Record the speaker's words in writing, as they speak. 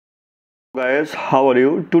Guys, how are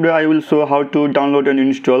you? Today I will show how to download and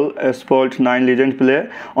install Asphalt 9 Legend Play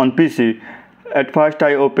on PC. At first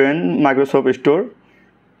I open Microsoft Store.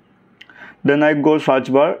 Then I go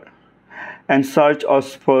search bar and search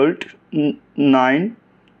Asphalt 9.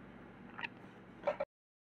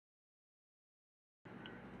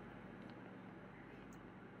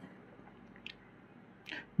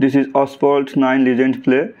 This is Asphalt 9 Legend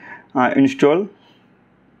Play. Install.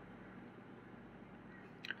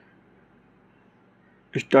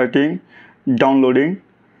 Starting downloading.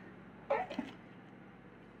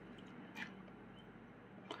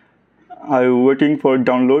 I'm waiting for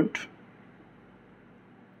download.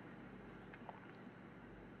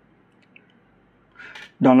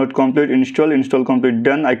 Download complete. Install complete.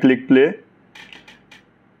 Done. I click play.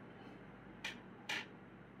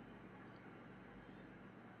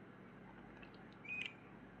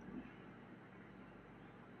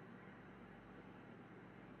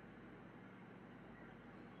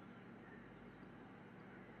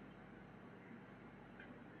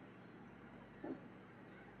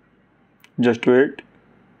 Just wait.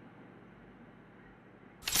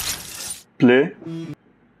 Play.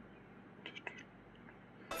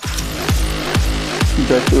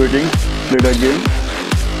 Just waiting. Play the game.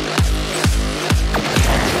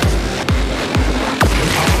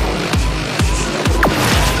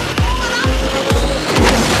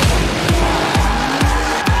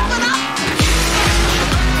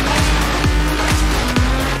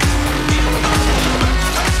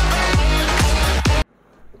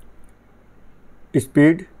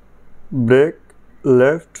 Speed, brake,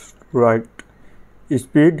 left, right.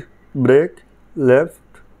 Speed, brake, left,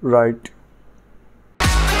 right.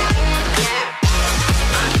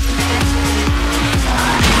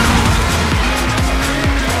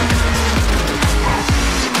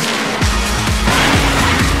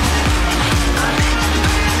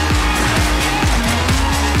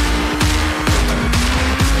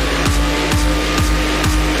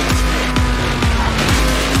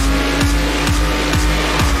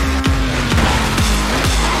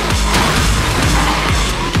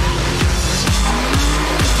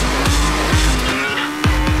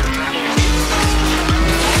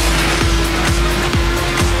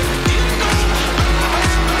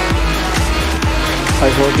 I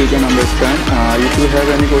hope you can understand. If you have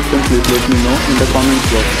any questions, please let me know in the comments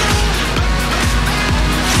box.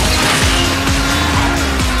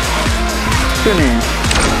 Finish.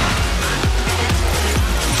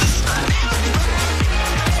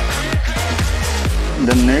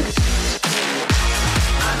 Then next.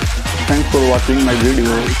 Thanks for watching my video.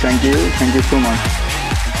 Thank you so much.